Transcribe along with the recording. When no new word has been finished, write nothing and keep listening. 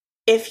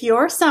if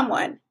you're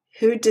someone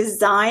who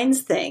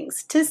designs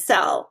things to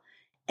sell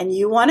and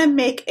you want to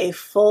make a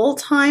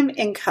full-time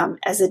income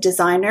as a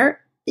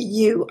designer,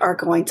 you are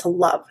going to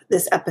love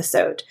this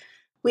episode.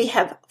 We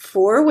have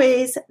 4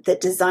 ways that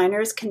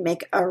designers can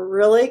make a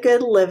really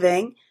good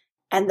living.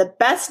 And the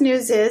best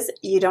news is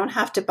you don't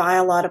have to buy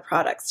a lot of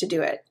products to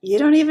do it. You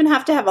don't even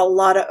have to have a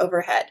lot of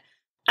overhead.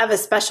 I have a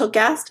special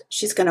guest.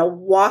 She's going to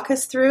walk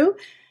us through.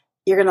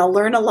 You're going to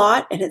learn a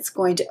lot, and it's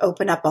going to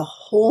open up a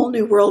whole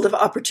new world of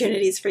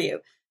opportunities for you.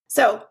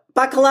 So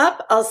buckle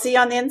up. I'll see you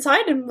on the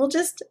inside, and we'll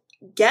just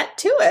get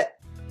to it.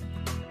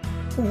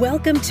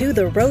 Welcome to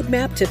the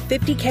Roadmap to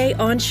 50K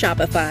on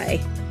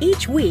Shopify.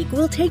 Each week,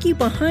 we'll take you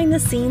behind the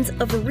scenes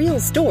of real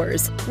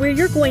stores where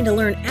you're going to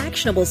learn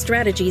actionable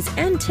strategies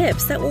and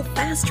tips that will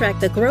fast-track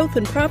the growth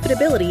and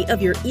profitability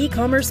of your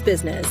e-commerce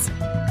business.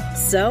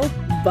 So,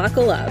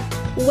 buckle up.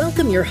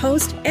 Welcome your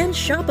host and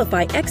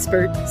Shopify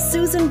expert,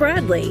 Susan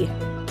Bradley.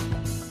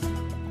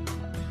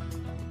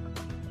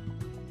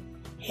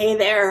 Hey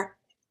there.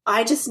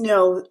 I just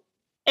know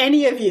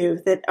any of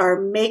you that are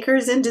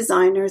makers and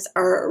designers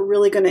are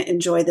really going to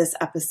enjoy this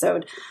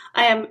episode.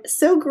 I am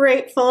so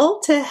grateful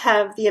to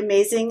have the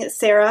amazing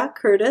Sarah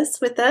Curtis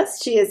with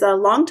us. She is a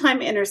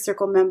longtime Inner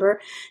Circle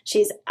member.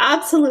 She's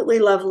absolutely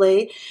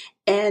lovely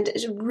and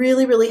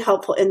really, really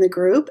helpful in the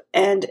group.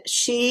 And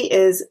she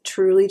is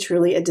truly,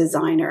 truly a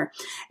designer.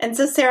 And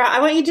so, Sarah, I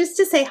want you just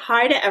to say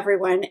hi to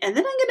everyone. And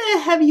then I'm going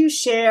to have you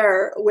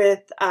share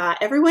with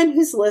everyone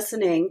who's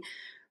listening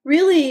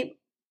really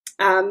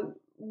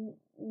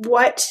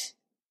what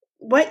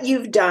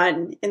you've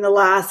done in the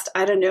last,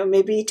 I don't know,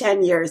 maybe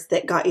 10 years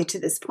that got you to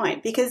this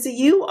point, because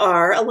you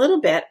are a little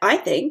bit, I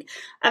think,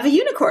 of a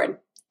unicorn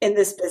in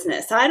this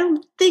business. I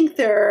don't think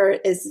there are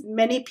as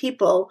many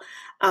people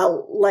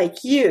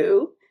like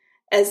you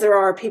as there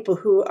are people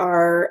who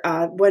are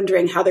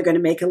wondering how they're going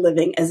to make a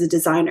living as a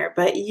designer.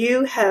 But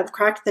you have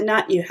cracked the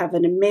nut. You have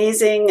an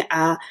amazing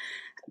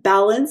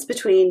balance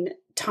between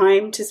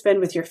time to spend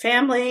with your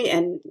family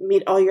and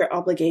meet all your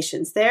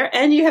obligations there.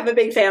 And you have a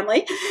big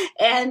family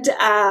and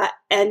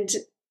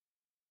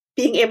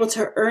being able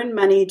to earn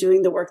money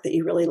doing the work that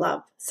you really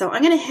love. So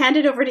I'm going to hand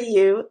it over to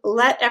you.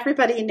 Let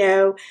everybody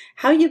know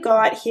how you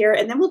got here.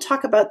 And then we'll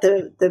talk about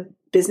the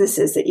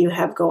businesses that you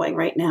have going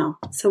right now.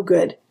 So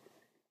good.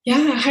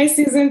 Yeah. Hi,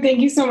 Susan. Thank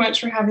you so much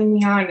for having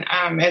me on.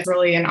 It's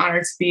really an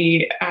honor to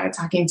be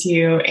talking to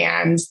you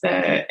and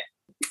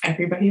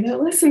everybody that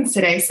listens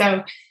today.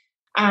 So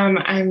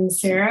I'm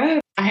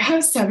Sarah. I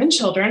have 7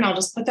 children. I'll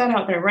just put that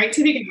out there right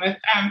to begin with.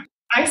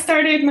 I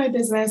started my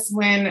business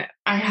when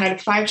I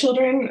had 5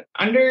 children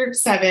under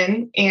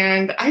 7,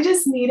 and I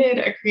just needed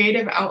a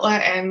creative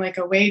outlet and like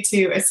a way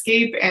to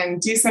escape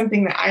and do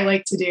something that I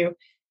like to do.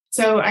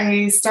 So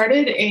I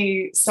started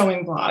a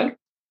sewing blog,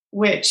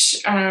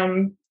 which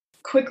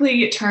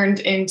quickly turned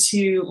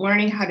into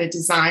learning how to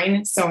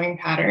design sewing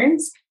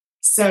patterns.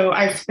 So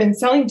I've been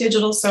selling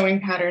digital sewing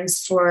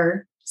patterns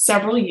for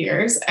several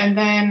years. And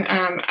then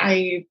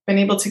I've been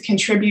able to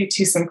contribute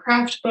to some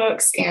craft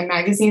books and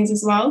magazines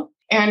as well.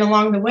 And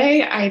along the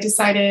way, I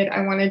decided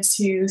I wanted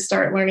to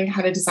start learning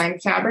how to design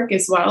fabric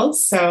as well.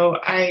 So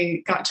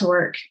I got to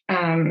work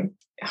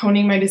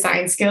honing my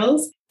design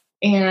skills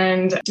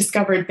and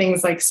discovered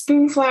things like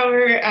spoon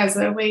flour as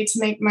a way to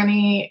make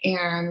money,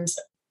 and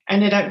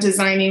ended up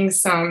designing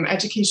some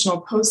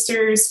educational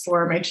posters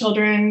for my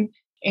children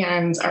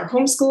and our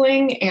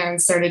homeschooling,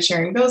 and started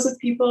sharing those with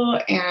people.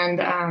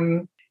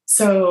 And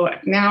so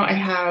now I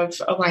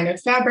have a line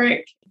of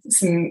fabric,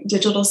 some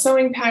digital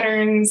sewing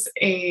patterns,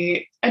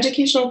 a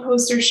educational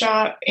poster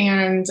shop,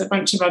 and a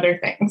bunch of other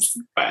things.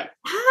 But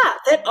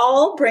that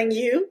all bring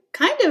you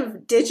kind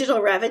of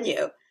digital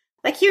revenue.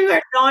 Like you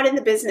are not in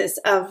the business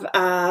of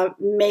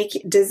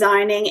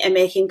designing and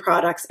making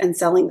products and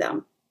selling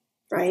them,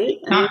 right?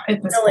 Not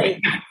at this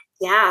point.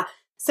 Yeah.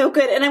 So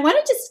good. And I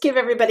want to just give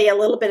everybody a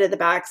little bit of the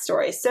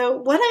backstory. So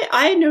what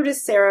I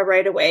noticed Sarah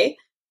right away,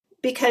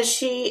 because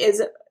she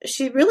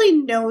really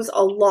knows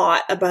a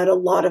lot about a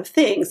lot of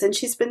things. And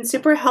she's been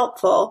super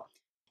helpful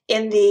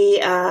in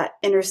the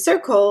Inner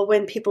Circle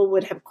when people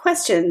would have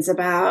questions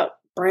about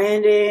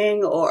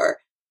branding or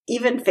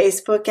even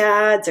Facebook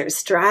ads or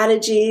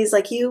strategies.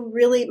 Like you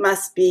really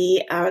must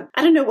be, I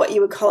don't know what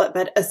you would call it,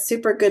 but a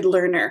super good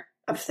learner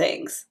of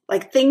things.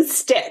 Like things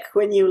stick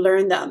when you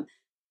learn them.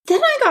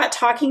 Then I got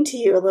talking to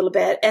you a little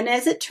bit. And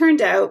as it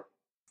turned out,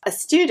 a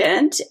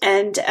student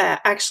and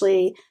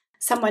actually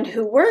someone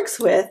who works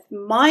with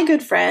my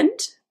good friend,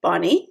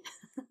 Bonnie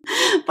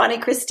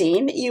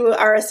Christine, you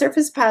are a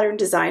surface pattern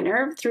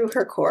designer through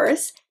her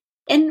course.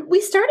 And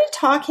we started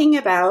talking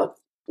about,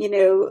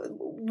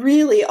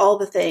 really all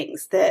the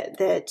things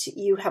that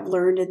you have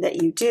learned and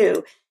that you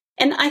do.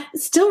 And I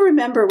still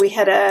remember we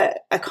had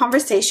a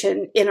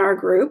conversation in our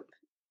group,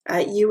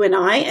 you and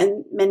I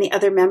and many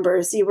other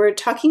members. You were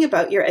talking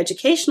about your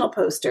educational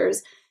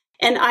posters.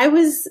 And I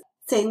was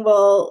saying,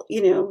 well,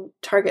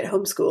 target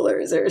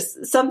homeschoolers or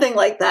something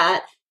like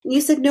that. And you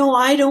said, no,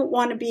 I don't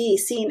want to be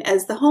seen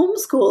as the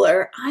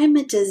homeschooler. I'm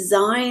a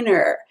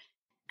designer.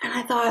 And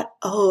I thought,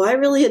 oh, I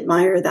really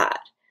admire that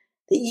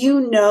that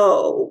you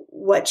know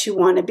what you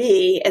want to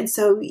be. And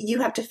so you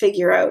have to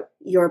figure out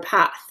your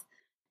path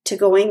to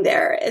going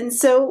there. And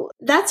so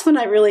that's when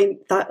I really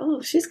thought,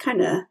 oh, she's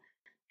kind of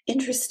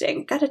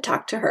interesting. Got to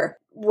talk to her.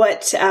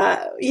 What,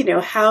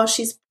 how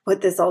she's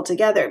put this all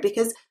together.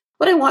 Because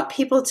what I want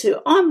people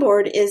to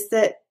onboard is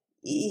that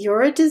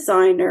you're a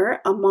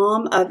designer, a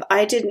mom of,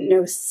 I didn't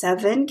know,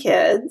 7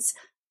 kids.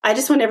 I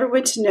just want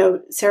everyone to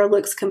know Sarah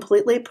looks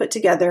completely put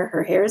together.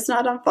 Her hair is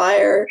not on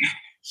fire.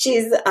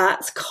 She's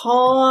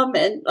calm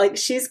and like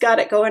she's got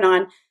it going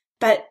on.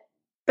 But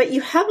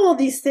you have all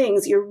these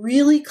things. You're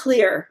really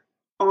clear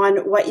on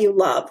what you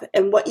love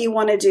and what you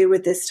want to do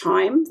with this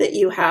time that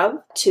you have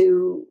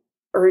to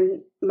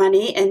earn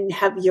money and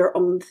have your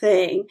own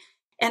thing.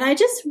 And I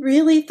just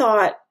really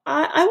thought,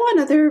 I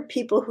want other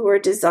people who are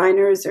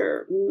designers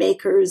or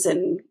makers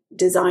and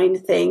design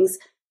things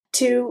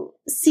to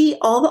see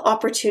all the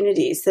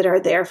opportunities that are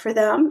there for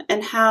them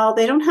and how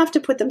they don't have to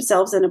put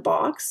themselves in a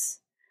box,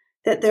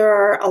 that there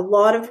are a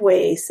lot of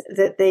ways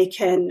that they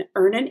can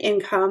earn an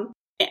income,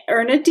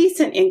 earn a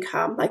decent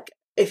income. Like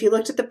if you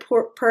looked at the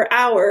per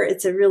hour,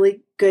 it's a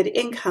really good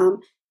income,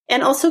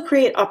 and also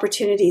create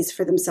opportunities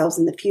for themselves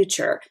in the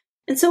future.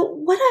 And so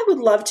what I would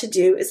love to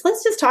do is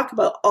let's just talk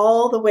about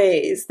all the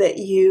ways that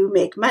you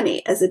make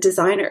money as a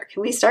designer.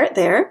 Can we start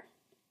there?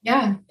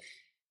 Yeah.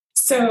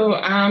 So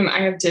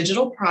I have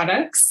digital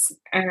products,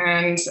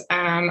 and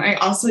I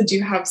also do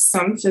have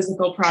some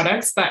physical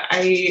products, but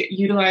I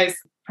utilize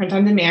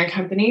print-on-demand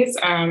companies.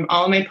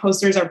 All of my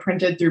posters are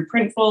printed through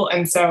Printful,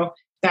 and so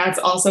that's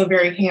also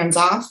very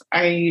hands-off.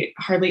 I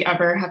hardly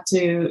ever have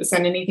to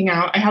send anything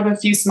out. I have a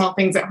few small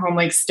things at home,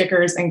 like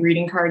stickers and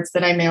greeting cards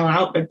that I mail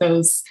out, but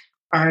those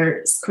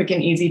are quick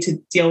and easy to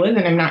deal with,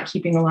 and I'm not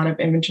keeping a lot of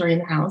inventory in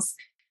the house.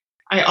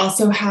 I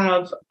also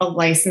have a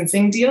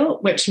licensing deal,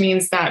 which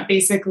means that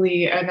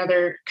basically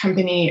another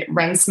company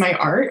rents my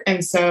art.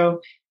 And so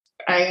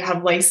I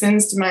have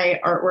licensed my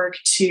artwork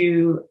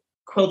to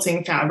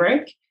quilting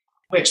fabric,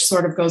 which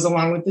sort of goes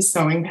along with the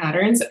sewing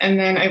patterns. And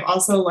then I've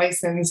also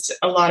licensed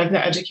a lot of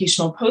the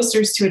educational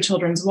posters to a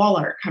children's wall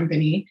art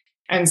company.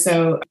 And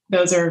so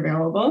those are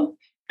available.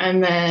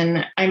 And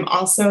then I'm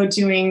also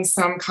doing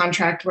some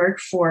contract work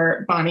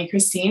for Bonnie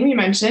Christine. You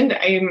mentioned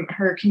I'm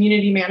her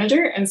community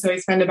manager. And so I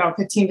spend about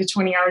 15 to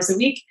 20 hours a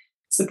week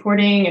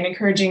supporting and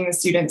encouraging the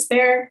students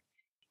there.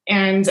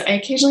 And I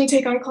occasionally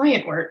take on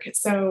client work.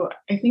 So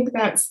I think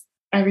that's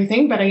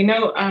everything. But I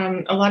know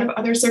a lot of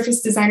other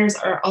surface designers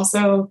are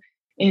also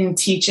in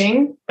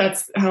teaching.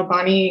 That's how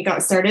Bonnie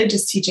got started,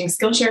 just teaching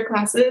Skillshare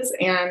classes.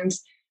 And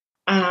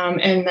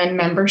then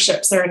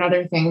memberships are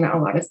another thing that a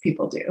lot of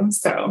people do.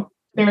 So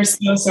there are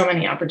so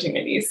many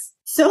opportunities.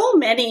 So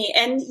many.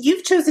 And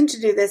you've chosen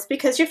to do this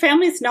because your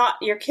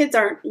kids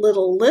aren't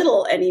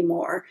little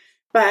anymore,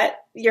 but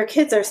your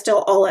kids are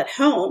still all at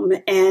home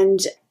and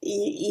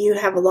you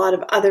have a lot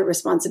of other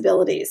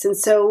responsibilities. And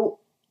so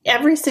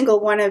every single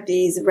one of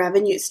these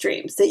revenue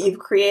streams that you've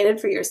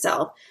created for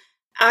yourself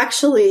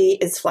actually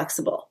is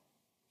flexible.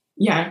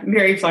 Yeah,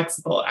 very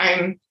flexible.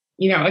 I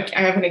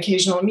have an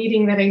occasional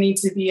meeting that I need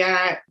to be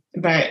at,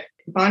 but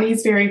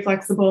Bonnie's very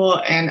flexible,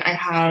 and I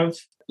have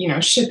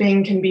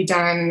shipping can be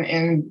done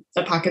in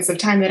the pockets of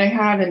time that I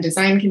have, and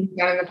design can be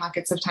done in the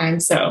pockets of time.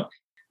 So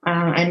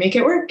I make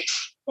it work.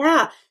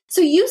 Yeah. So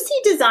you see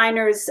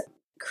designers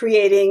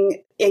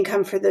creating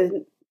income for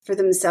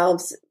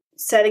themselves,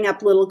 setting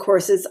up little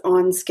courses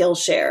on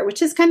Skillshare,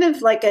 which is kind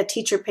of like a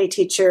teacher pay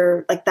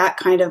teacher, like that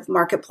kind of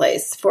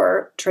marketplace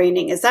for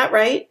training. Is that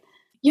right?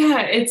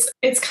 Yeah,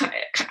 it's kind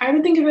of, I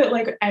would think of it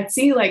like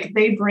Etsy. Like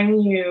they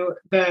bring you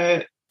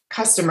the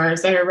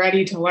customers that are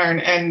ready to learn,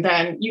 and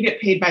then you get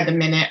paid by the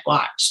minute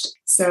watched.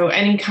 So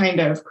any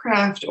kind of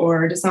craft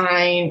or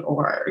design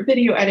or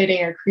video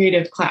editing or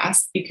creative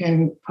class you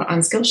can put on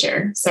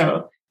Skillshare.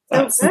 So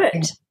that's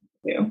good.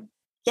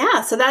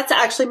 Yeah, so that's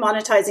actually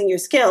monetizing your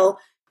skill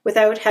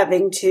without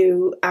having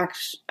to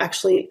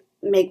actually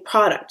make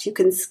product. You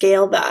can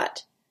scale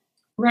that.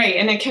 Right.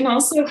 And it can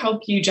also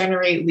help you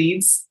generate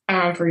leads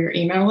for your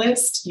email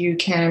list. You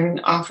can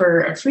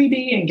offer a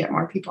freebie and get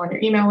more people on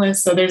your email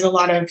list. So there's a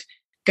lot of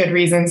good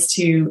reasons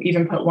to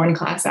even put one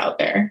class out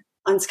there.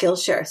 On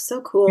Skillshare.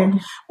 So cool. Mm-hmm.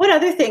 What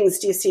other things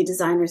do you see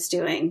designers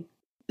doing?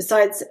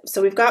 Besides,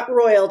 so we've got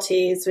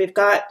royalties, we've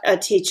got a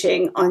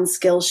teaching on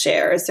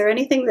Skillshare. Is there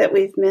anything that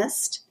we've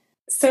missed?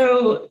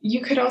 So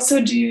you could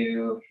also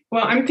do,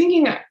 well, I'm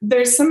thinking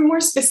there's some more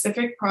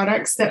specific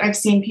products that I've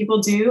seen people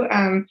do.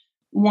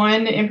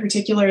 One in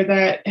particular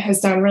that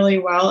has done really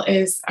well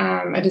is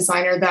a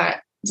designer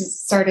that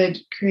just started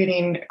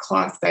creating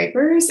cloth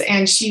diapers,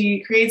 and she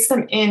creates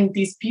them in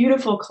these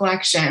beautiful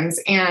collections,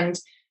 and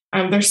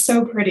they're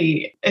so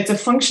pretty. It's a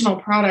functional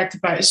product,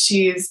 but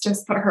she's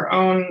just put her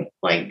own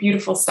like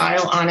beautiful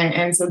style on it.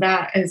 And so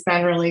that has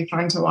been really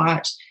fun to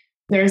watch.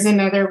 There's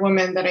another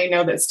woman that I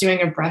know that's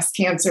doing a breast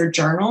cancer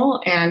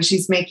journal, and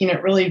she's making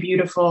it really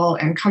beautiful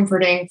and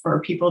comforting for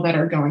people that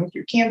are going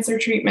through cancer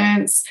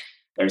treatments.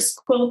 There's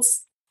quilt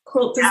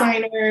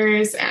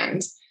designers,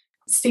 and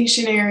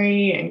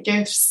stationery and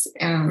gifts.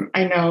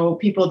 I know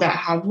people that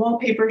have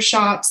wallpaper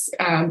shops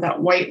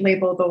that white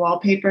label the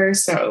wallpaper.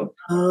 So,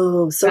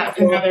 that's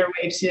cool. another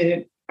way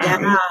to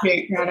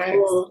create products.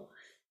 Cool.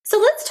 So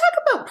let's talk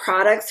about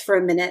products for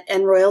a minute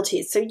and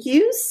royalties. So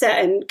you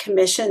said, and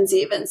commissions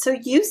even. So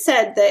you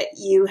said that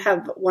you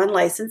have one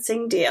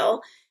licensing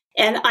deal.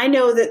 And I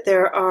know that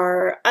there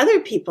are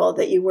other people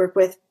that you work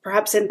with,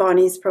 perhaps in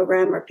Bonnie's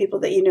program, or people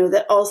that you know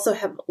that also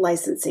have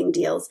licensing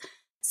deals.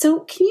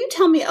 So can you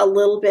tell me a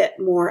little bit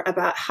more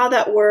about how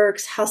that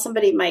works, how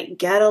somebody might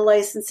get a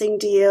licensing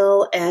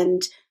deal,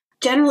 and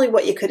generally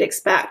what you could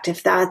expect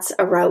if that's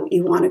a route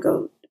you want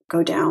to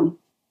go down?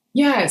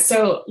 Yeah,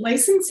 so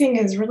licensing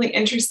is really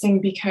interesting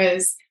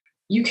because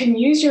you can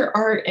use your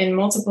art in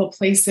multiple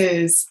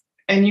places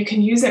and you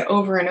can use it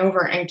over and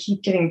over and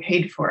keep getting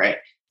paid for it.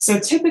 So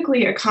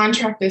typically a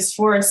contract is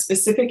for a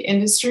specific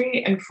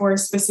industry and for a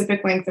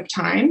specific length of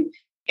time.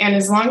 And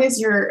as long as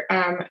you're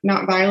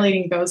not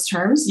violating those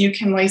terms, you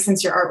can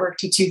license your artwork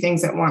to two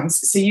things at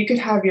once. So you could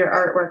have your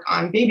artwork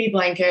on baby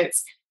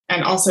blankets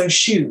and also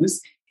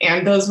shoes,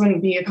 and those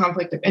wouldn't be a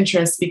conflict of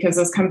interest because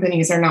those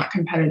companies are not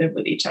competitive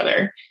with each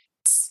other.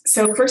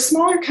 So for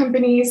smaller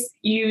companies,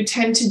 you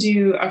tend to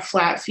do a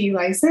flat fee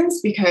license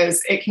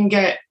because it can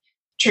get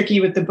tricky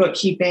with the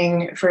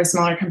bookkeeping for a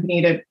smaller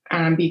company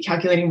to be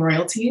calculating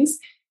royalties.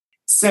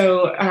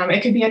 So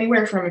it could be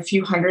anywhere from a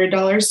few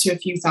 $100s to a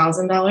few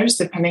 $1,000s,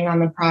 depending on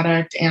the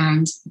product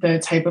and the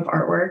type of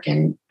artwork.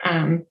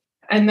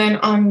 And then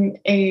on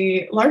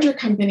a larger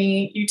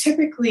company, you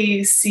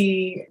typically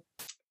see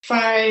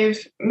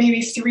 5,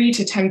 maybe 3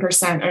 to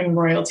 10% on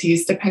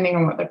royalties, depending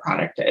on what the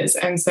product is.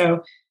 And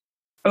so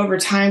over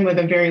time with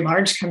a very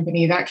large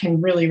company, that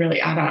can really,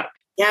 really add up.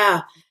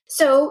 Yeah.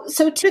 So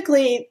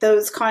typically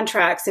those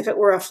contracts, if it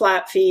were a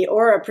flat fee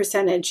or a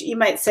percentage, you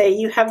might say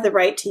you have the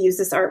right to use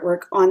this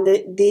artwork on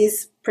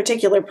these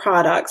particular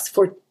products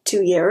for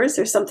 2 years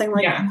or something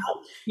like that.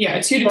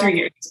 Yeah, 2 to 3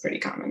 years is pretty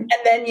common.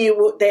 And then you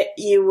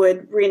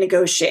would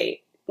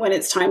renegotiate when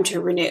it's time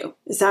to renew.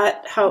 Is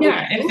that how?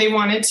 Yeah, if they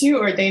wanted to,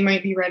 or they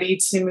might be ready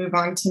to move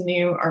on to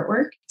new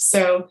artwork.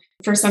 So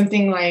for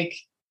something like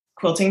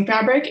quilting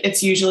fabric,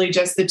 it's usually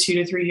just the 2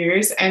 to 3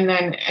 years. And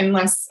then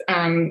unless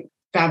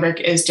fabric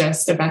is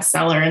just a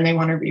bestseller and they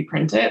want to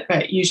reprint it,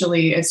 but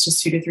usually it's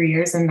just 2 to 3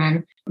 years. And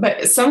then,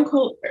 but some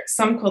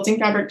quilting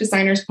fabric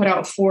designers put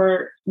out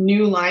 4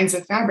 new lines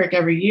of fabric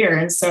every year.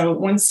 And so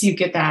once you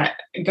get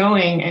that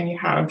going and you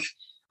have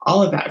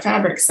all of that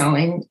fabric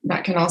selling,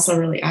 that can also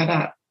really add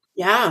up.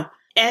 Yeah.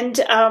 And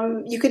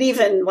you could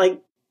even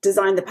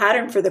design the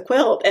pattern for the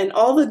quilt and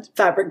all the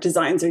fabric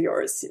designs are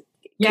yours.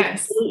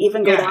 Yes.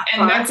 Even go that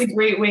far. And that's a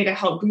great way to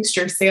help boost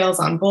your sales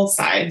on both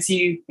sides.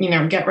 You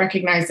get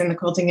recognized in the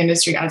quilting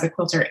industry as a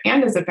quilter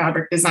and as a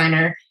fabric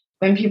designer.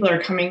 Then people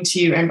are coming to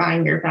you and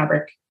buying your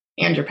fabric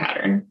and your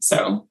pattern.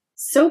 So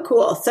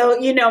cool. So,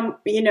 you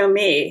know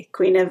me,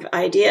 queen of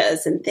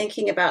ideas and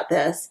thinking about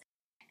this.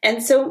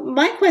 And so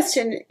my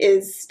question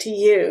is to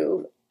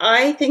you.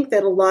 I think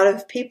that a lot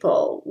of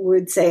people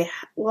would say,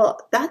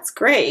 well, that's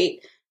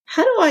great.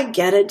 How do I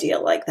get a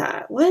deal like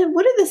that?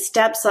 What are the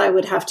steps I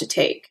would have to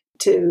take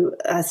to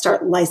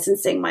start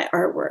licensing my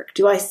artwork?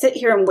 Do I sit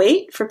here and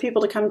wait for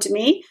people to come to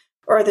me?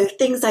 Or are there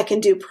things I can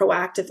do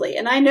proactively?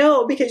 And I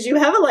know because you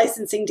have a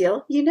licensing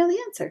deal, you know the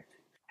answer.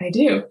 I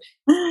do.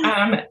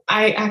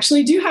 I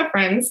actually do have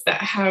friends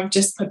that have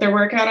just put their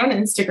work out on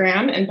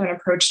Instagram and been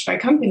approached by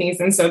companies.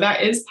 And so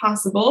that is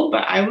possible,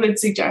 but I would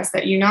suggest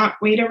that you not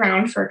wait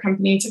around for a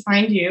company to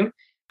find you.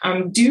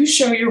 Do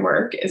show your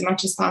work as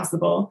much as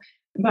possible,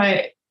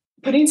 but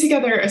putting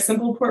together a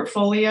simple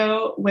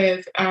portfolio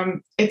with,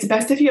 it's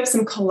best if you have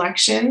some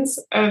collections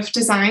of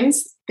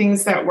designs,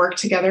 things that work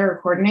together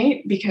or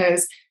coordinate,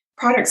 because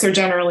products are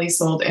generally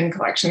sold in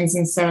collections.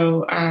 And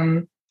so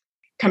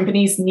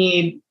companies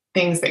need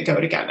things that go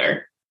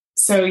together.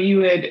 So you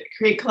would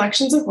create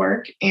collections of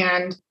work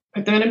and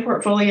put them in a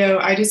portfolio.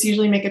 I just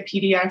usually make a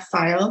PDF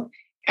file,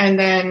 and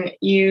then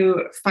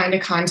you find a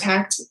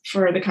contact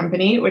for the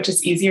company, which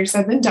is easier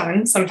said than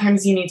done.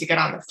 Sometimes you need to get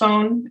on the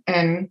phone,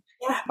 and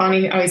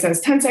Bonnie always says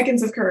 10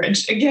 seconds of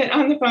courage. Get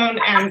on the phone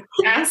and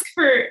ask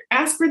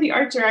for the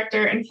art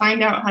director and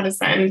find out how to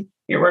send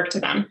your work to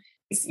them.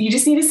 You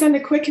just need to send a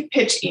quick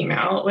pitch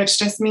email, which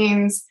just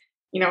means,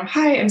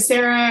 hi, I'm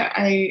Sarah.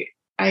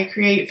 I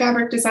create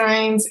fabric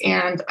designs,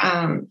 and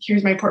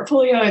here's my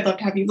portfolio. I'd love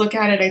to have you look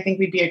at it. I think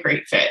we'd be a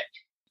great fit.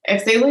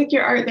 If they like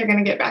your art, they're going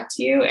to get back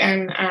to you.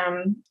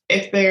 And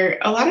if they're,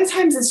 a lot of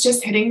times it's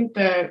just hitting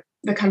the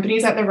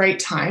companies at the right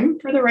time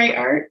for the right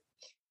art.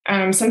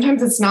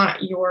 Sometimes it's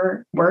not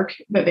your work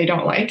that they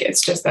don't like.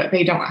 It's just that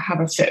they don't have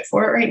a fit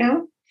for it right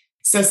now.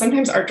 So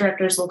sometimes art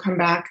directors will come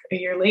back a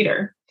year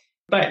later.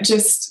 But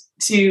just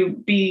to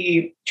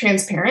be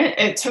transparent,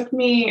 it took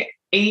me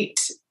 8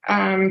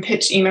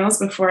 pitch emails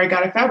before I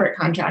got a fabric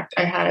contract.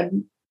 I had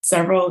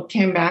several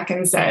came back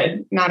and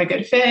said, not a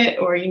good fit,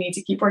 or you need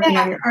to keep working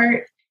on your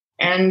art.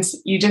 And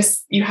you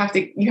have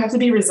to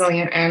be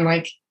resilient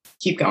and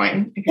keep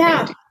going.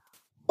 Yeah.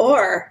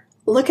 Or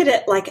look at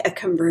it like a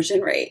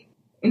conversion rate.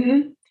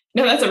 Mm-hmm.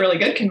 No, that's a really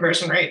good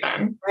conversion rate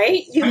then.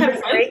 Right? You have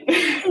a great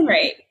conversion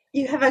rate.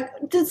 You have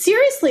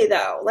seriously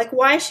though, like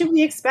why should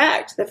we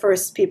expect the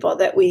first people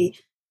that we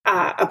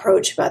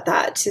approach about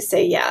that to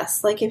say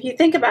yes? Like if you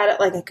think about it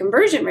like a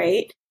conversion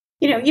rate,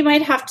 you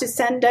might have to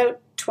send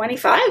out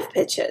 25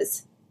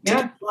 pitches to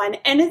get one,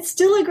 and it's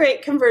still a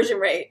great conversion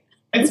rate.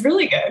 It's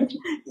really good.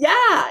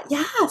 Yeah.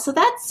 So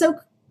that's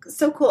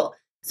so cool.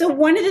 So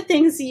one of the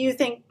things you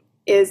think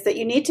is that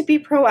you need to be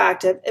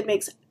proactive. It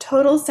makes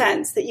total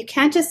sense that you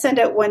can't just send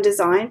out one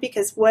design,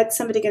 because what's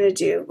somebody going to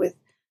do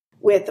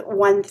with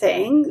one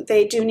thing?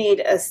 They do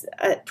need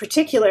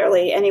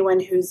particularly anyone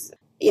who's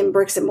in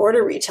bricks and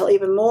mortar retail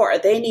even more.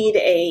 They need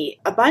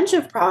a bunch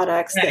of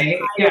products that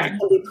can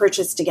be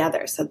purchased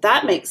together. So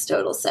that makes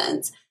total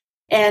sense.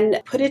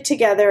 And put it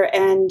together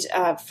and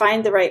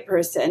find the right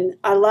person.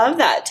 I love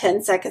that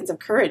 10 seconds of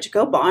courage.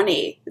 Go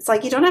Bonnie. It's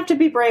like you don't have to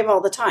be brave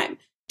all the time.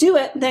 Do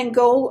it, then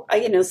go,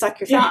 suck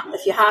your thumb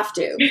if you have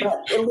to,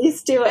 but at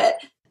least do it.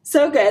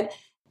 So good.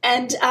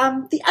 And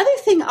the other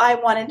thing I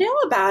want to know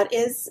about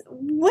is,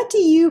 what do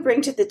you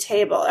bring to the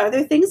table? Are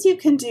there things you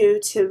can do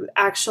to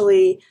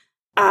actually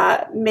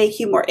make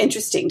you more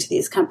interesting to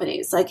these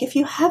companies? Like if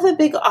you have a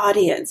big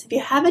audience, if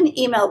you have an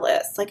email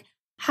list, like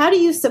how do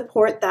you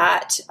support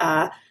that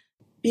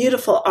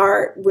beautiful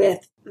art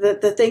with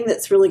the thing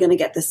that's really going to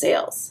get the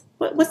sales?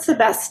 What's the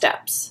best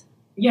steps?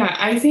 Yeah,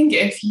 I think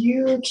if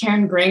you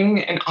can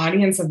bring an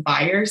audience of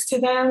buyers to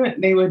them,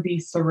 they would be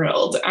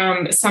thrilled.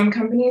 Some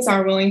companies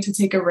are willing to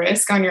take a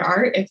risk on your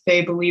art if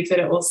they believe that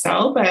it will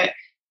sell, but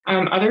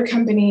other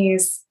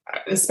companies,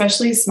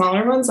 especially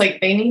smaller ones, like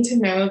they need to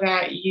know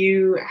that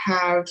you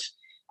have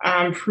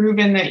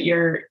proven that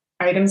your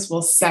items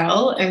will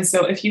sell. And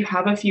so if you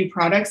have a few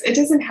products, it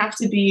doesn't have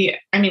to be,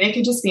 it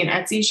could just be an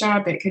Etsy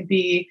shop. It could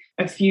be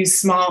a few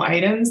small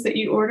items that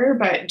you order,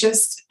 but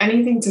just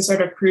anything to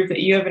sort of prove that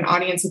you have an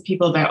audience of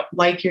people that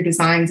like your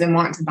designs and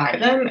want to buy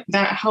them.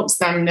 That helps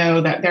them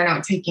know that they're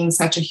not taking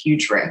such a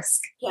huge risk.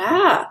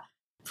 Yeah,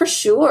 for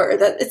sure.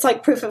 That it's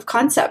like proof of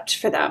concept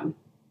for them.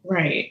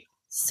 Right.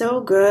 So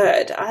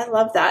good. I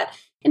love that.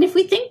 And if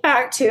we think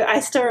back to,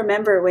 I still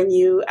remember when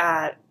you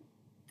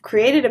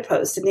created a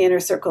post in the Inner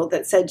Circle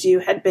that said you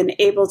had been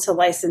able to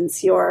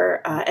license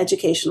your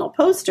educational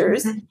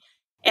posters. Mm-hmm.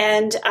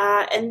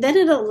 And then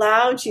it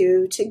allowed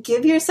you to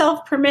give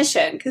yourself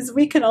permission, because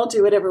we can all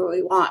do whatever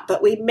we want,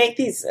 but we make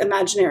these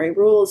imaginary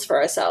rules for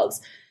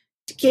ourselves.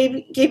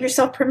 Gave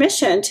yourself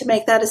permission to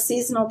make that a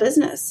seasonal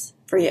business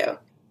for you.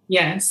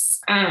 Yes.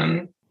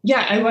 I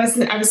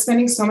was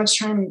spending so much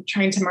time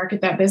trying to market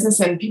that business,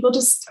 and people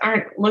just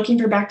aren't looking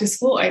for back to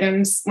school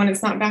items when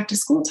it's not back to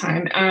school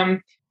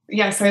time.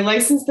 So I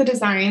licensed the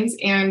designs.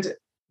 And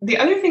the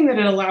other thing that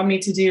it allowed me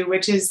to do,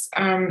 which is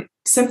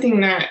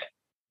something that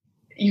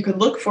you could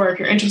look for if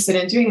you're interested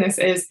in doing this,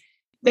 is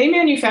they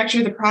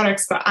manufacture the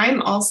products, but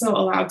I'm also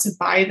allowed to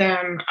buy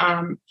them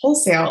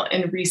wholesale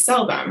and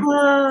resell them.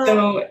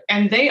 So,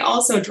 and they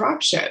also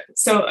drop ship.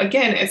 So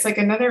again, it's like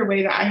another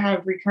way that I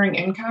have recurring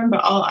income,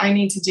 but all I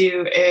need to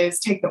do is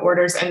take the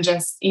orders and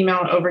just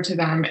email it over to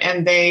them,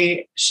 and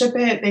they ship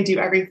it, they do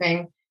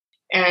everything.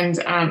 And,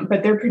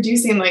 but they're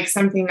producing like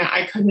something that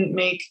I couldn't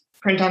make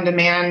print on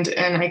demand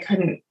and I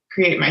couldn't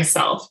create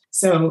myself.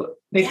 So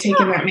they've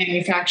taken that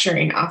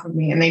manufacturing off of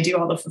me, and they do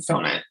all the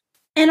fulfillment.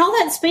 And all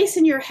that space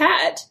in your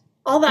head,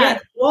 all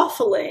that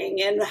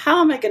waffling and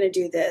how am I going to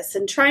do this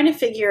and trying to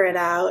figure it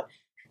out.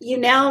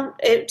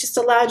 It just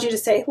allowed you to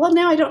say, well,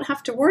 now I don't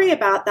have to worry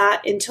about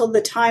that until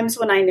the times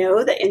when I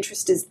know the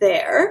interest is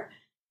there.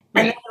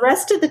 Right. And then the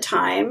rest of the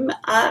time,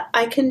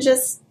 I can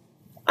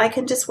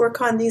just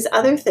work on these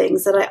other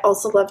things that I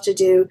also love to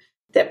do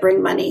that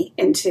bring money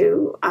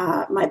into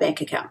my bank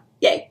account.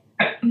 Yay.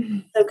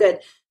 So good.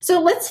 So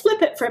let's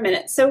flip it for a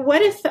minute. So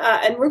what if,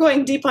 and we're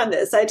going deep on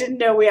this, I didn't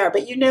know we are,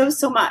 but you know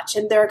so much,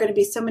 and there are going to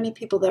be so many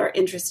people that are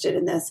interested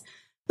in this.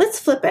 Let's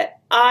flip it.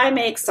 I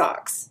make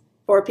socks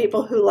for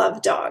people who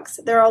love dogs.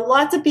 There are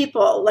lots of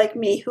people like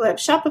me who have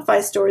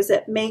Shopify stores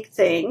that make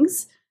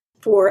things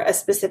for a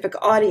specific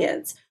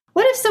audience.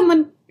 What if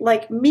someone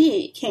like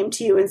me came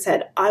to you and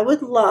said, I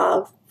would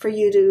love for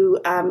you to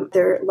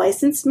either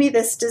license me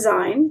this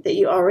design that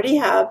you already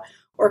have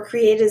or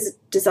create a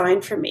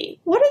design for me?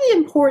 What are the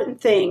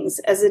important things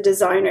as a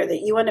designer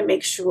that you want to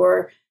make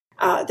sure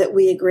that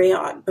we agree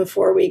on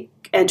before we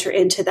enter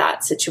into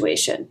that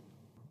situation?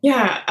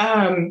 Yeah,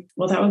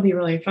 well, that would be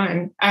really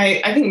fun.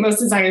 I think most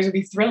designers would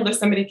be thrilled if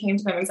somebody came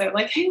to them and said,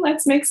 like, hey,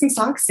 let's make some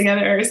socks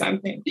together or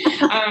something.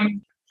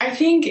 I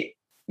think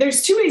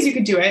there's two ways you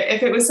could do it.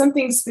 If it was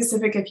something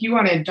specific, if you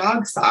wanted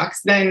dog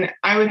socks, then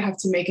I would have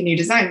to make a new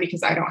design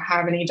because I don't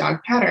have any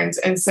dog patterns.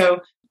 And so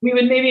we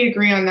would maybe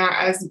agree on that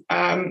as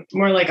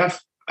more like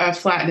a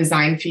flat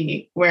design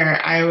fee,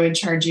 where I would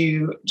charge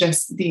you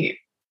just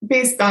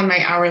based on my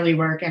hourly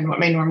work and what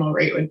my normal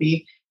rate would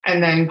be,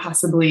 and then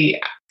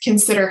possibly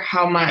consider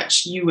how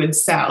much you would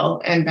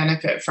sell and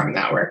benefit from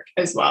that work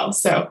as well.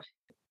 So,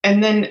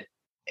 and then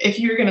if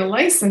you're going to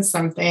license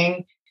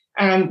something,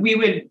 we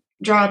would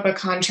draw up a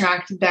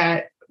contract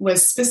that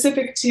was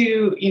specific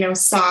to,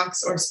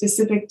 socks or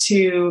specific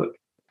to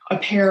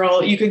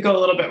apparel. You could go a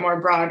little bit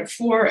more broad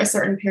for a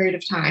certain period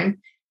of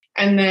time.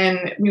 And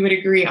then we would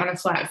agree on a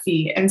flat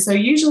fee. And so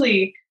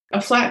usually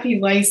a flat fee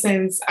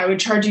license, I would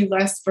charge you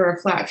less for a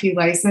flat fee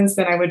license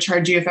than I would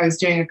charge you if I was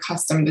doing a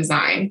custom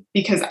design,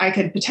 because I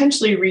could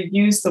potentially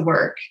reuse the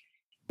work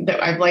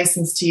that I've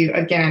licensed to you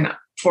again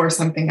for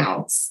something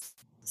else.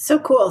 So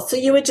cool. So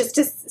you would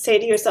just say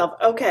to yourself,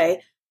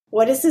 okay,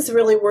 what is this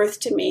really worth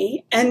to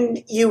me?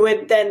 And you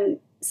would then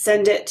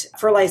send it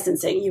for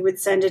licensing. You would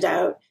send it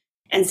out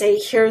and say,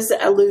 here's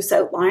a loose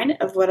outline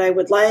of what I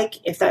would like.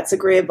 If that's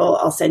agreeable,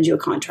 I'll send you a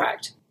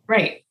contract.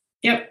 Right.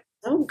 Yep.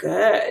 Oh,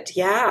 good.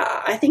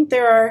 Yeah. I think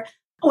there are,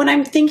 when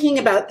I'm thinking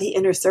about the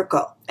inner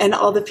circle and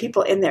all the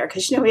people in there,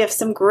 because, we have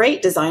some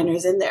great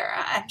designers in there.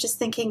 I'm just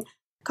thinking,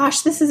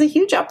 gosh, this is a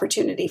huge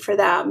opportunity for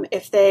them.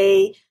 If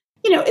they,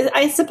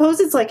 I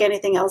suppose it's like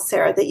anything else,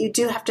 Sarah, that you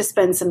do have to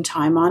spend some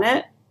time on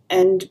it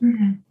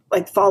and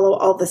like follow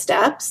all the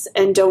steps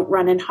and don't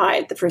run and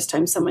hide the first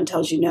time someone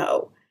tells you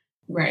no.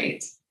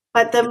 Right.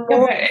 But the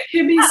more it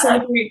could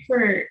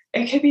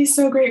be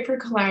so great for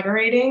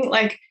collaborating.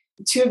 Like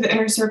two of the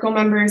inner circle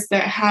members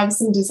that have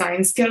some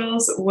design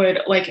skills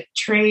would like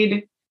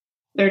trade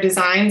their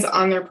designs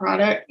on their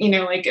product.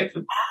 Like if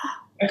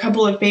a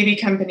couple of baby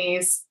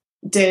companies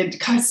did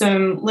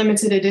custom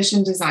limited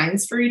edition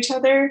designs for each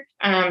other,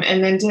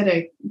 and then did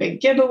a big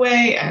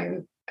giveaway.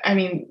 And I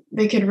mean,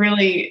 they could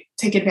really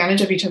take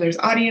advantage of each other's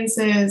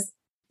audiences.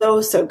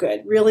 So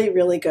good. Really,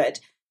 really good.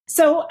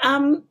 So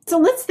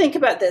let's think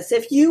about this.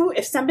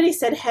 If somebody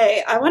said,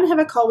 hey, I want to have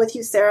a call with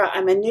you, Sarah,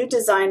 I'm a new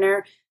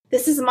designer.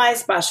 This is my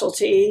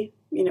specialty,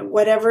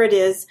 whatever it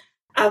is.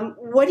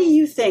 What do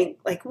you think?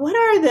 Like, what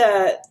are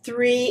the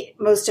 3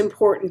 most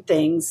important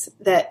things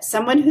that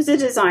someone who's a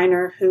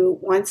designer who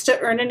wants to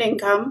earn an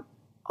income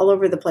all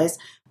over the place,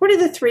 what are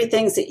the 3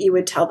 things that you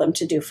would tell them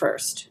to do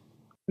first?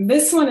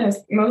 This one is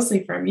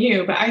mostly from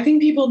you, but I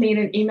think people need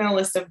an email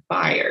list of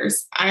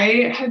buyers.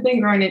 I have been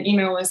growing an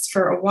email list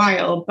for a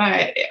while,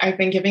 but I've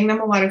been giving them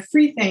a lot of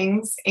free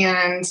things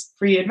and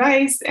free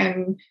advice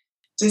and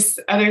just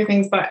other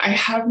things, but I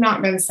have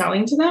not been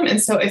selling to them.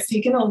 And so it's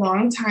taken a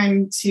long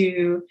time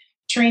to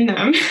train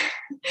them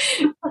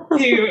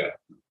to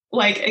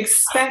like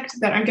expect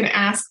that I'm going to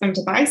ask them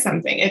to buy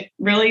something.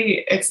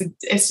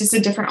 It's just a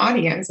different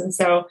audience. And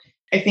so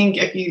I think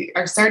if you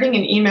are starting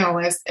an email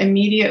list,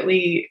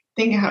 immediately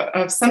think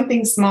of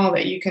something small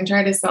that you can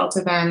try to sell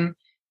to them.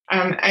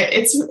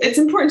 It's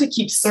important to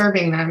keep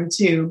serving them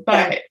too,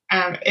 but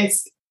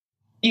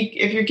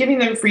if you're giving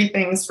them free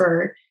things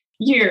for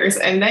years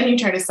and then you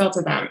try to sell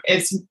to them,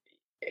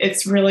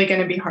 it's really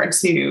going to be hard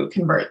to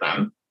convert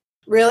them.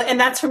 Really, and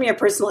that's from your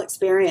personal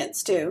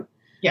experience too.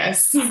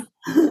 Yes.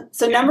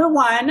 So number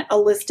 1, a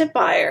list of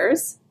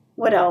buyers.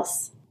 What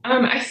else?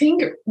 I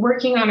think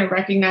working on a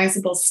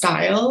recognizable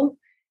style.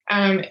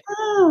 A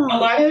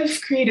lot of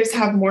creatives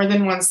have more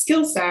than one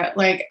skill set.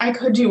 Like I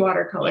could do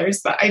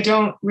watercolors, but I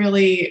don't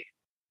really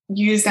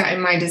use that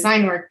in my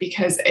design work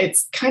because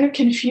it's kind of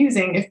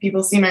confusing if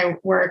people see my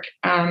work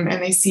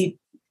and they see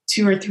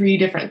 2 or 3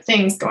 different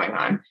things going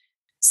on.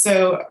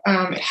 So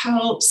it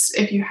helps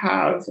if you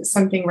have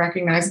something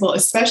recognizable,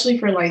 especially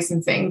for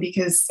licensing,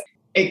 because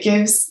it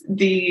gives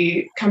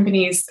the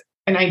companies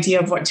an idea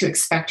of what to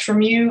expect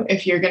from you.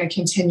 If you're going to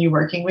continue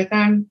working with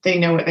them, they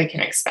know what they can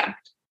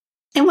expect.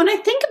 And when I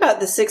think about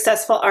the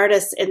successful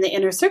artists in the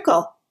inner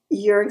circle,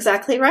 you're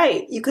exactly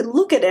right. You could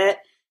look at it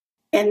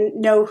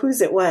and know whose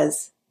it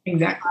was.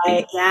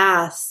 Exactly.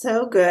 Yeah,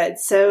 so good.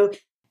 So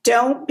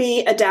don't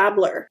be a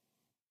dabbler.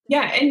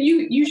 Yeah, and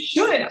you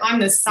should on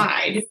the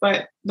side,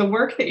 but the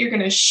work that you're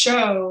going to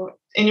show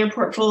in your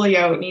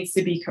portfolio needs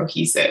to be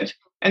cohesive.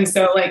 And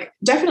so like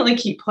definitely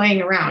keep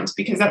playing around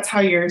because that's how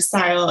your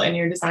style and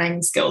your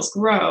design skills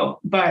grow,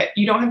 but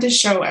you don't have to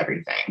show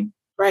everything.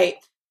 Right.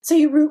 So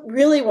you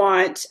really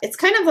want, it's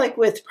kind of like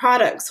with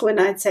products when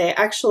I'd say,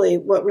 actually,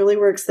 what really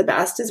works the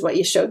best is what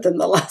you showed them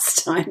the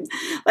last time.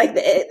 Like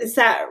it's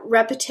that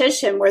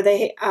repetition where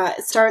they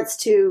starts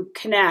to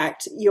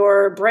connect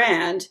your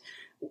brand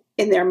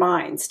in their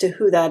minds to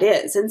who that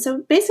is. And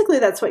so basically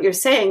that's what you're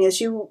saying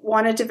is you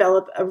want to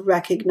develop a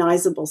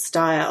recognizable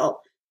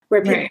style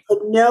where people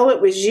could know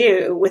it was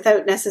you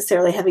without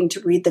necessarily having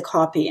to read the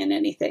copy in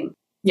anything.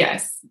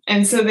 Yes.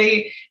 And so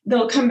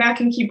they'll come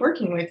back and keep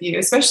working with you,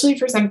 especially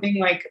for something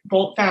like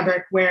Bolt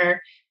Fabric,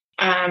 where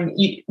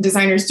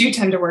designers do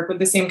tend to work with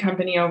the same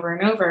company over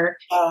and over.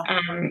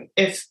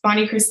 If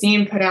Bonnie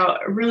Christine put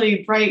out a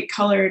really bright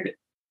colored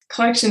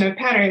collection of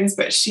patterns,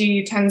 but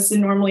she tends to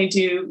normally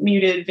do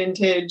muted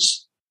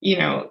vintage,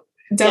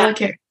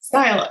 delicate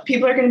style,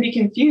 people are going to be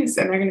confused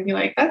and they're going to be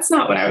like, that's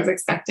not what I was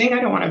expecting.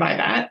 I don't want to buy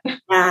that.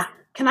 Yeah.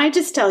 Can I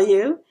just tell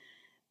you,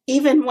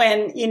 even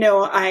when,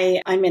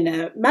 I'm in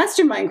a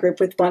mastermind group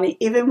with Bonnie,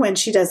 even when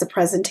she does a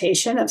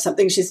presentation of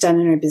something she's done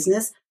in her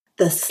business,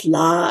 the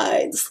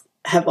slides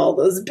have all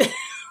those big...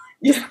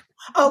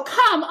 Oh,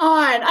 come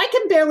on. I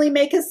can barely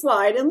make a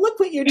slide. And look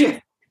what you're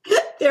doing.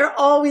 They're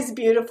always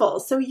beautiful.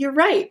 So you're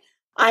right.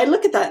 I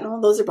look at that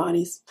and those are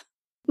Bonnie's.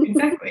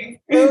 Exactly.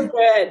 So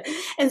good.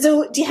 And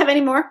so do you have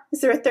any more?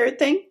 Is there a third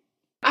thing?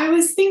 I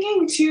was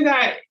thinking too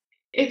that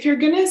if you're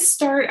going to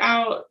start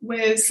out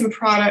with some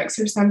products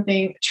or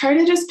something, try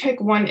to just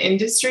pick one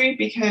industry,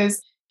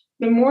 because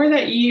the more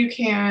that you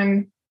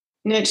can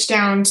niche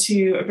down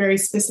to a very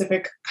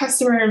specific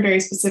customer and very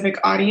specific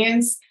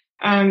audience,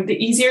 the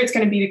easier it's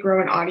going to be to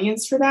grow an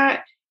audience for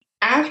that.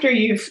 After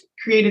you've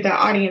created that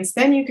audience,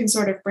 then you can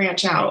sort of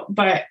branch out.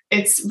 But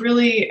it's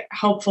really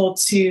helpful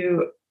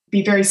to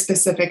be very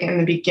specific in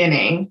the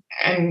beginning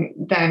and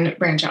then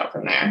branch out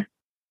from there.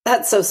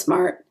 That's so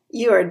smart.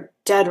 You are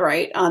dead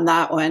right on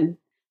that one.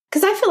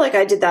 Because I feel like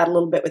I did that a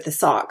little bit with the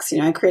socks.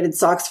 I created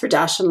socks for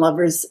Dachshund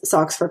lovers,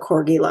 socks for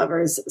Corgi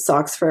lovers,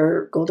 socks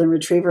for Golden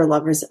Retriever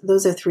lovers.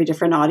 Those are 3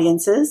 different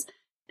audiences,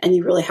 and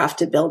you really have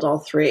to build all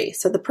 3.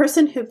 So the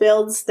person who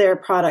builds their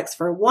products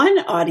for one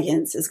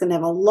audience is going to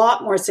have a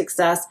lot more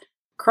success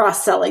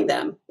cross-selling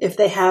them if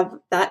they have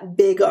that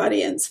big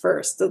audience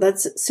first. So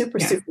that's super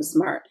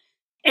smart.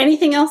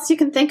 Anything else you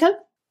can think of?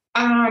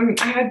 I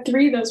had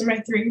 3. Those are my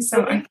 3.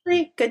 So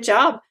 3. Good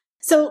job.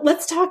 So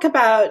let's talk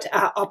about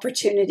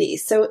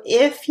opportunities. So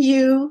if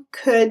you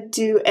could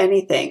do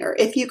anything, or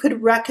if you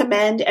could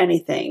recommend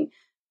anything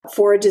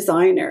for a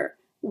designer,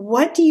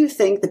 what do you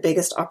think the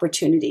biggest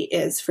opportunity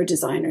is for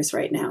designers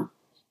right now?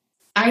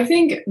 I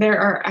think there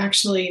are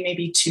actually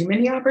maybe too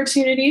many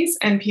opportunities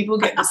and people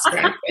get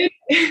distracted.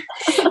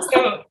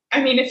 So,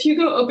 if you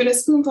go open a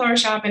Spoonflower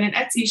shop and an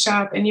Etsy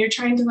shop and you're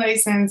trying to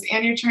license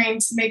and you're trying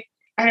to make,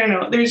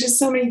 there's just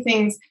so many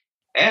things.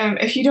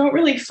 If you don't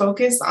really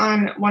focus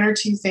on 1 or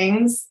 2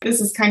 things, this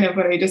is kind of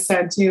what I just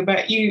said too,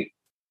 but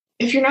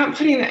if you're not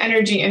putting the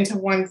energy into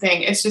one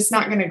thing, it's just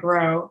not going to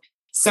grow.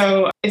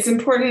 So it's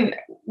important.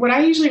 What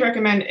I usually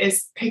recommend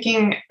is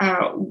picking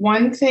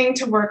one thing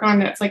to work on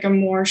that's like a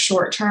more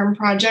short-term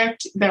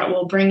project that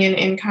will bring in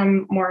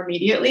income more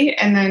immediately,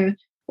 and then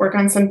work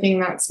on something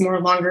that's more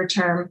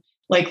longer-term,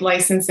 like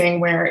licensing,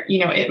 where,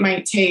 it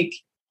might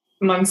take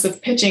months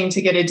of pitching to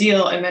get a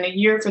deal and then a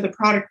year for the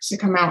product to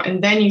come out,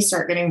 and then you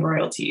start getting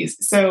royalties.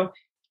 So,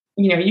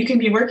 you can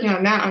be working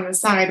on that on the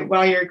side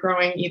while you're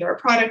growing either a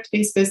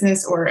product-based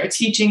business or a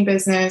teaching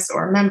business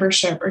or a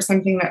membership or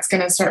something that's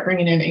going to start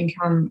bringing in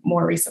income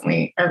more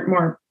recently or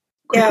more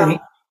quickly.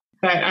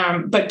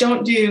 Yeah. But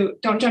don't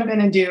jump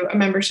in and do a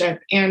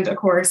membership and a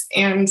course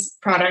and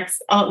products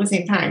all at the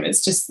same time.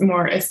 It's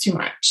too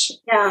much.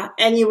 Yeah.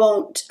 And you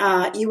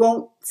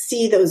won't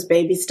see those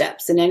baby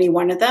steps in any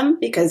one of them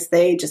because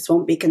they just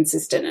won't be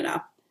consistent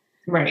enough.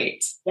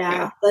 Right.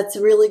 Yeah. That's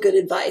really good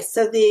advice.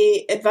 So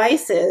the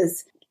advice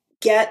is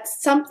get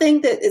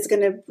something that is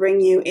going to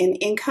bring you in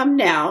income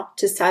now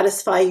to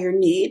satisfy your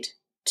need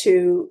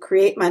to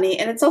create money.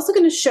 And it's also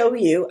going to show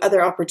you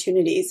other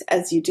opportunities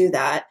as you do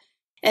that.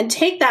 And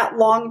take that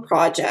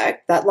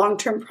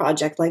long-term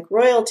project like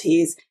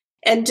royalties,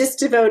 and just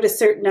devote a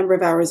certain number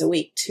of hours a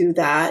week to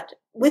that,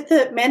 with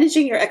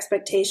managing your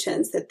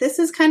expectations that this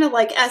is kind of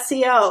like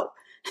SEO.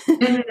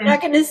 You're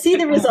not going to see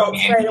the results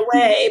right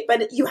away,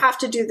 but you have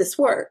to do this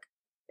work.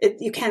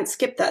 You can't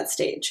skip that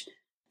stage.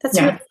 That's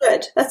really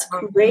good. That's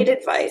great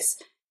advice.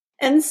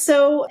 And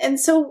so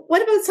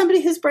what about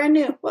somebody who's brand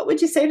new? What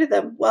would you say to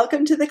them?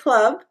 Welcome to the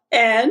club.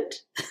 And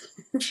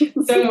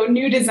so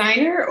new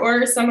designer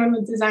or someone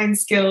with design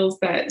skills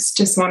that's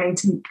just wanting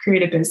to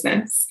create a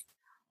business?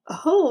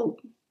 Oh,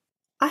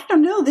 I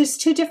don't know. There's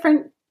 2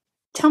 different.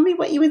 Tell me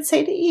what you would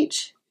say to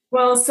each.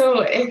 Well,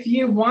 so if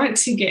you want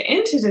to get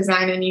into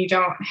design and you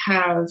don't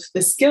have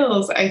the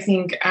skills, I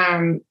think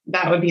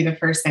that would be the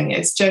first thing,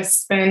 is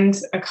just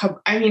spend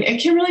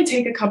it can really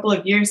take a couple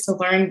of years to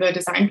learn the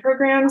design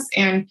programs,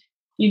 and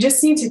you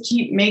just need to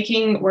keep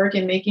making work.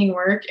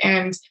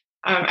 And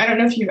I don't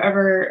know if you've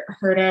ever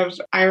heard of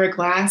Ira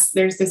Glass.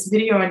 There's this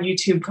video on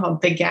YouTube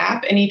called The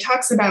Gap, and he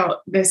talks about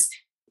this.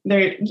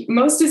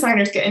 Most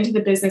designers get into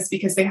the business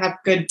because they have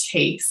good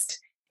taste.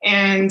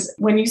 And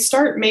when you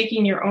start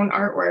making your own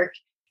artwork,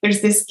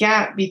 there's this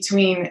gap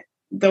between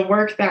the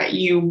work that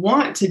you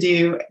want to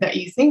do, that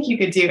you think you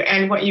could do,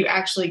 and what you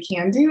actually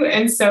can do.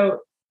 And so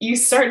you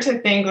start to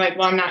think like,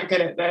 well, I'm not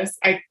good at this.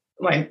 I'm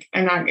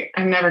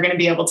never going to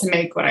be able to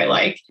make what I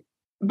like.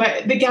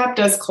 But the gap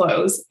does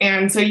close.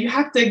 And so you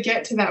have to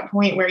get to that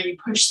point where you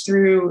push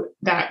through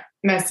that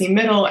messy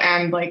middle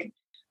and like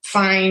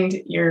find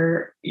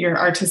your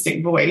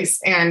artistic voice.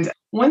 And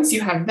once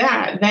you have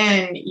that,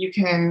 then you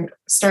can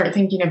start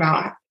thinking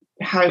about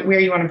where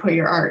you want to put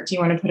your art. Do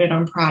you want to put it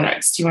on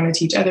products? Do you want to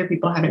teach other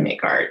people how to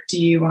make art?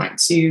 Do you want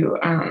to,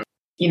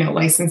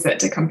 license it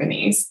to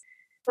companies?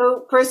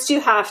 So first you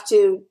have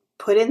to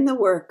put in the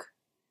work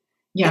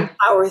and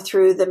power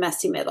through the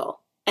messy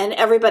middle. And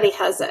everybody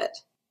has it.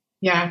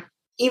 Yeah.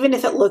 Even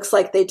if it looks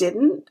like they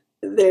didn't.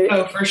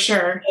 Oh, for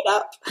sure.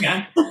 Up.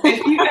 Yeah.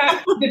 If you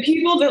have the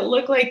people that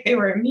look like they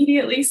were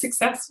immediately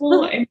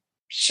successful, I'm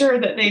sure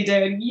that they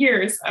did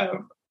years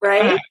of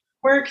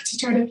work to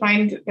try to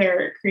find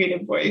their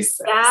creative voice.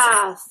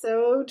 Yeah,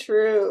 so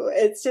true.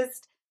 It's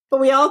just,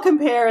 but we all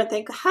compare and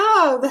think,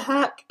 how the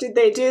heck did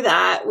they do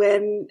that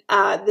when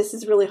this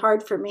is really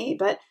hard for me?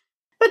 But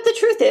the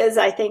truth is,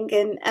 I think,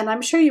 and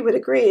I'm sure you would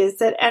agree, is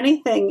that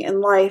anything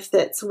in life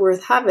that's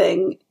worth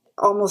having,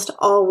 almost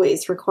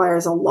always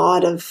requires a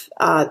lot of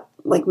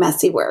like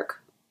messy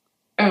work.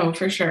 Oh,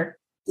 for sure.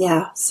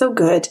 Yeah, so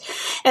good.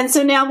 And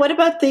so now what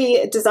about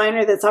the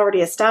designer that's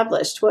already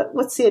established?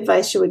 What's the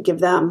advice you would give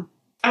them?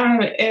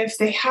 If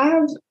they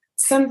have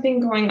something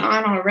going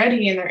on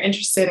already and they're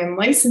interested in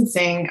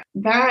licensing,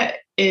 that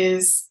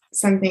is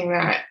something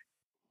that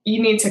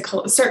you need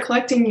to start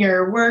collecting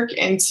your work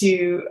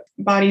into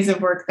bodies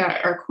of work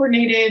that are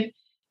coordinated,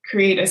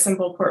 create a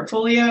simple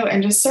portfolio,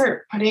 and just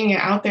start putting it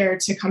out there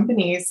to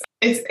companies.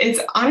 It's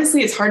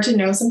honestly, it's hard to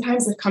know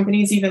sometimes if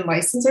companies even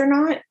license or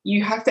not.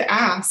 You have to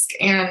ask.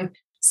 And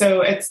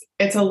so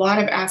it's a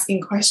lot of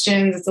asking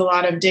questions. It's a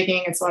lot of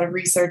digging. It's a lot of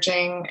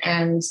researching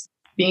and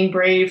being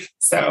brave.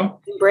 So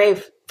be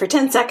brave for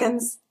 10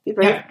 seconds. Be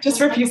brave. Yeah, just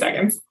for a few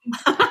seconds.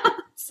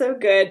 So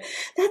good.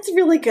 That's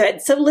really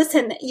good. So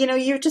listen,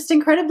 you're just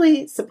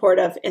incredibly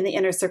supportive in the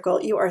inner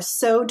circle. You are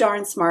so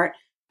darn smart.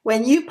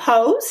 When you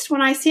post,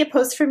 when I see a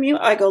post from you,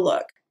 I go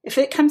look. If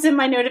it comes in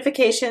my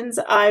notifications,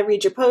 I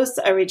read your posts,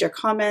 I read your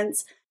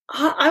comments.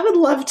 I would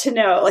love to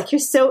know, like, you're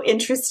so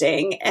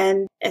interesting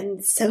and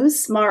so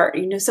smart.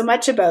 You know so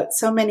much about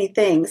so many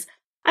things.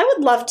 I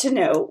would love to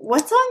know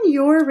what's on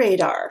your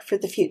radar for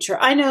the future.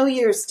 I know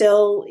you're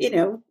still,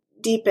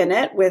 deep in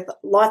it with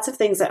lots of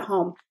things at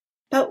home,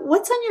 but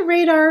what's on your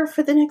radar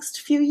for the next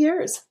few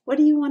years? What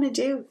do you want to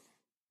do?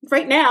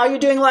 Right now, you're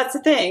doing lots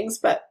of things,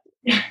 but...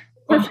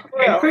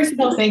 Well, first of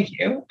all, thank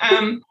you.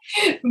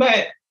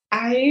 But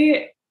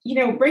right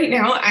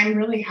now I'm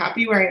really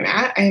happy where I'm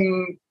at.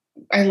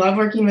 I love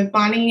working with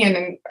Bonnie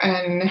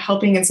and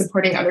helping and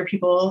supporting other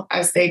people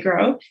as they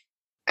grow.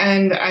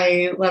 And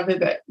I love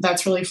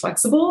that's really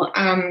flexible.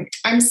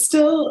 I'm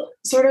still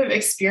sort of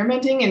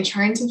experimenting and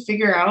trying to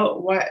figure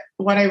out what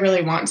I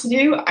really want to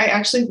do. I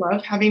actually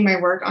love having my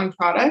work on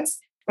products,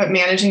 but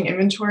managing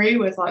inventory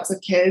with lots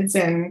of kids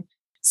and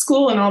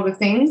school and all the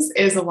things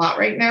is a lot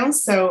right now.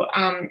 So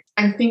I'm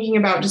thinking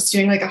about just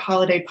doing like a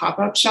holiday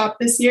pop-up shop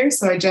this year.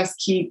 So I just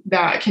keep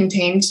that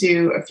contained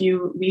to a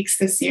few weeks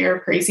this year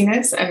of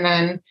craziness and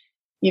then,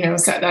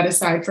 set that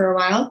aside for a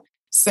while.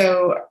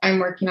 So I'm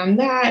working on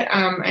that.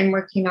 I'm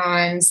working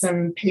on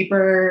some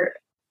paper,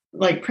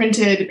 like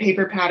printed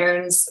paper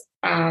patterns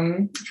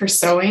for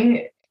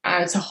sewing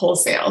to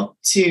wholesale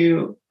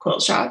to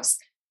quilt shops.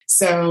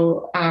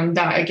 So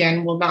that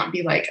again will not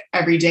be like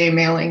everyday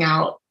mailing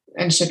out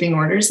and shipping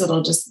orders.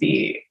 It'll just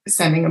be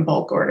sending a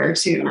bulk order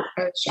to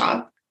a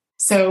shop.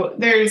 So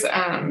there's,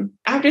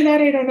 after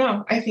that, I don't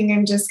know. I think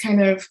I'm just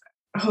kind of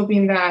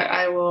hoping that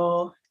I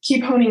will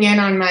keep honing in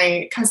on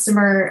my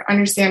customer,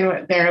 understand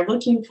what they're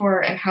looking for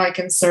and how I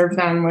can serve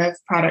them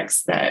with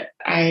products that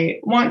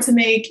I want to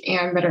make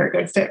and that are a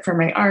good fit for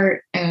my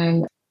art.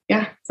 And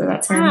so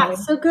that's where I'm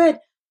so good.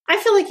 I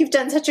feel like you've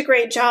done such a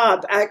great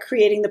job at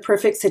creating the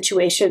perfect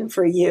situation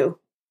for you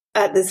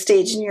at this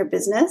stage in your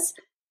business.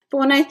 But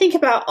when I think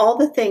about all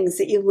the things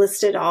that you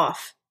listed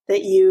off,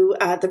 that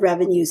the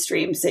revenue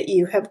streams that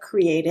you have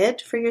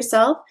created for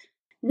yourself,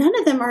 none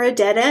of them are a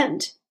dead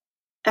end.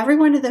 Every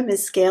one of them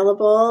is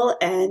scalable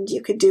and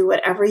you could do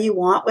whatever you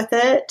want with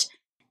it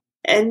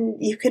and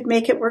you could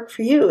make it work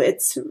for you.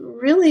 It's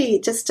really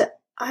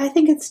I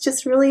think it's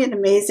just really an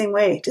amazing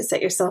way to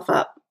set yourself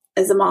up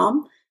as a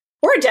mom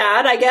or a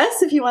dad, I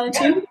guess, if you wanted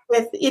to,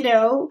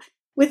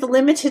 with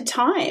limited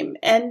time.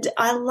 And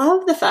I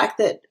love the fact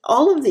that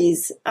all of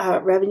these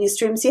revenue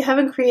streams, you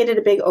haven't created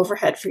a big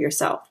overhead for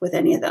yourself with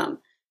any of them.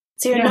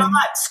 So you're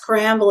not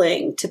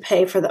scrambling to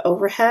pay for the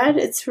overhead.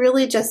 It's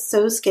really just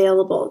so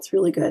scalable. It's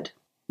really good.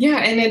 Yeah,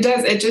 and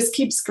it just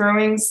keeps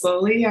growing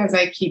slowly as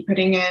I keep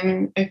putting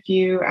in a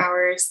few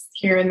hours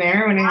here and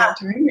there when I have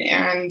time.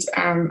 And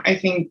I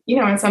think,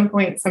 at some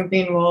point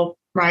something will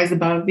rise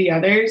above the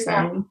others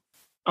and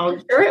I'll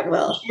sure it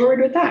will. Move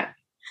forward with that.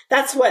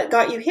 That's what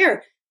got you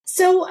here.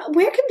 So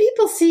where can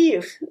people see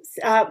you?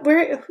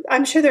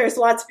 I'm sure there's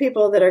lots of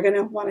people that are going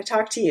to want to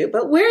talk to you,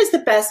 but where is the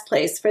best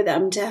place for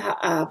them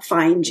to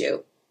find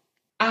you?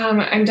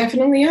 I'm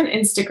definitely on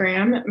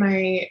Instagram.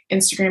 My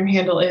Instagram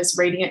handle is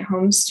Radiant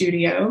Home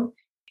Studio.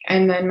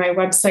 And then my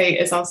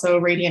website is also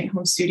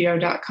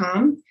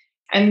radianthomestudio.com.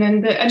 And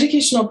then the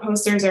educational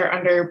posters are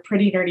under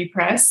Pretty Nerdy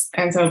Press.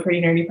 And so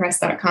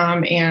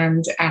prettynerdypress.com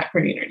and at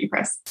Pretty Nerdy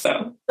Press.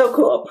 So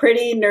cool.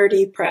 Pretty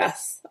Nerdy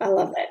Press. I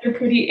love it. They're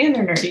pretty and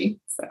they're nerdy.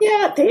 So.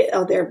 Yeah,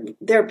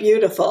 they're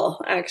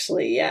beautiful,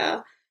 actually.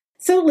 Yeah.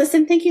 So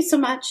listen, thank you so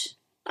much.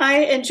 I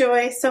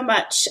enjoy so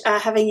much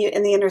having you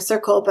in the inner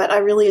circle, but I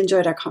really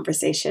enjoyed our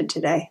conversation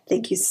today.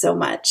 Thank you so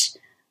much.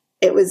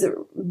 It was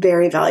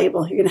very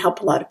valuable. You're going to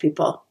help a lot of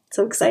people.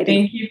 So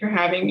exciting. Thank you for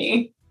having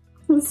me.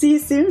 We'll see you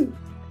soon.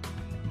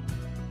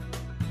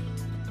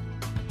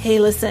 Hey,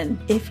 listen,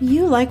 if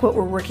you like what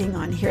we're working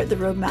on here at the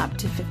Roadmap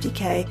to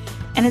 50K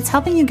and it's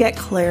helping you get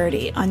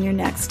clarity on your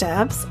next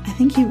steps, I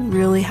think you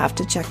really have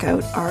to check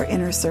out our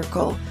inner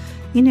circle.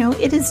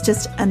 It is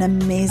just an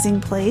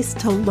amazing place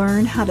to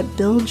learn how to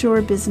build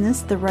your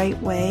business the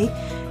right way.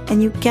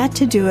 And you get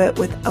to do it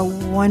with a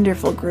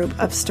wonderful group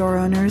of store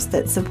owners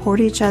that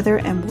support each other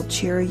and will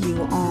cheer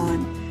you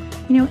on.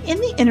 In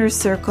the Inner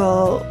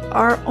Circle,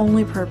 our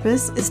only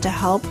purpose is to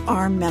help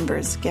our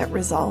members get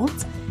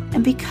results.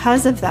 And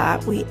because of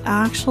that, we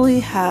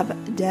actually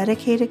have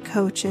dedicated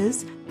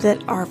coaches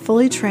that are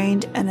fully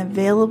trained and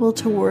available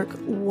to work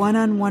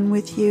one-on-one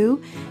with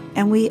you.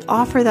 And we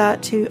offer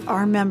that to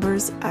our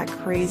members at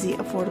crazy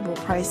affordable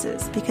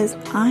prices, because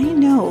I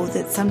know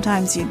that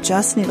sometimes you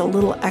just need a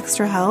little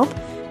extra help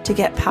to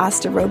get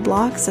past a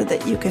roadblock so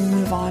that you can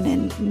move on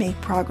and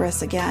make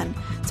progress again.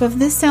 So if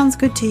this sounds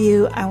good to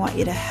you, I want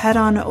you to head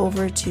on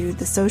over to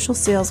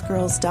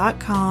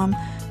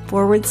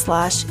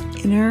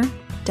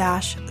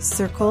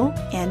thesocialsalesgirls.com/inner-circle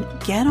and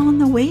get on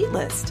the wait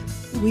list.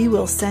 We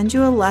will send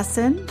you a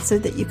lesson so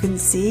that you can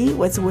see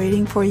what's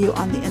waiting for you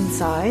on the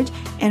inside,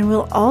 and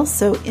we'll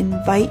also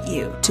invite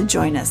you to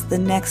join us the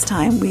next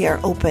time we are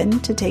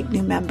open to take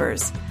new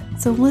members.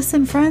 So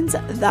listen, friends,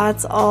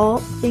 that's all.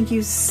 Thank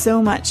you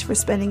so much for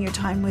spending your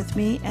time with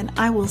me, and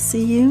I will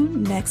see you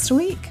next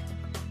week.